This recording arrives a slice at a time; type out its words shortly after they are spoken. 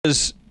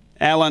is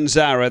Alan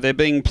Zara. They're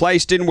being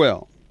placed in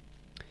well.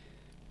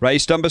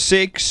 Race number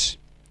 6.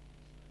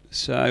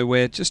 So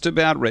we're just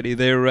about ready.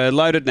 They're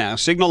loaded now.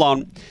 Signal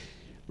on.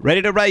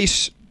 Ready to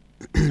race.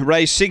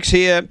 Race 6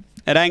 here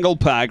at Angle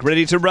Park.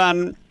 Ready to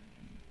run.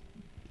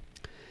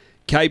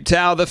 Cape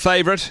Tower, the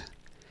favourite.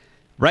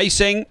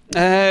 Racing.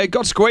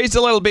 Got squeezed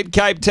a little bit,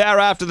 Cape Tower,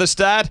 after the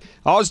start.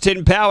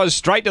 Austin Powers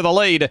straight to the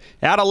lead.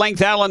 Out of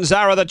length, Alan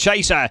Zara, the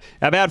chaser.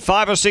 About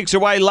 5 or 6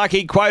 away,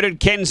 Lucky Quoted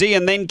Kenzie,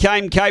 and then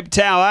came Cape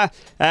Tower.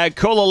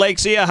 Cool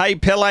Alexia, Hey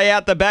Pele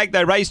out the back.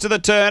 They race to the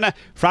turn.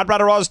 Front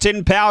runner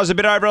Austin Powers a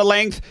bit over a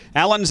length.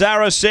 Alan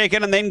Zara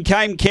second, and then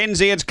came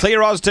Kenzie. It's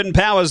clear Austin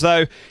Powers,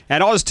 though.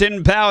 And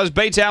Austin Powers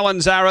beats Alan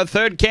Zara.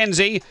 Third,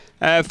 Kenzie.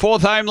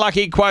 Fourth home,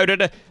 Lucky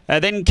Quoted.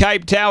 Then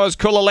Cape Towers,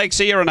 Cool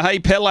Alexia, and Hey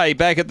Pele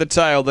back at the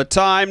tail. The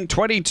time,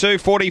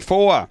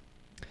 22:44.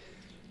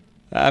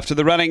 After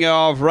the running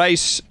of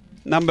race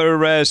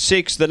number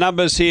 6, the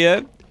numbers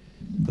here,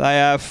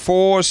 they are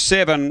 4,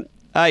 7,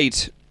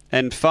 8,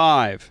 and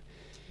 5.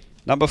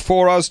 Number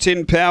 4,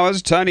 Austin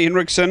Powers, Tony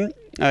Henriksen.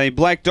 A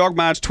Black Dog,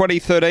 March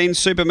 2013,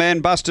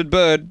 Superman, Busted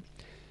Bird.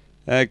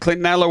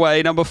 Clinton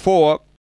Alloway, number 4.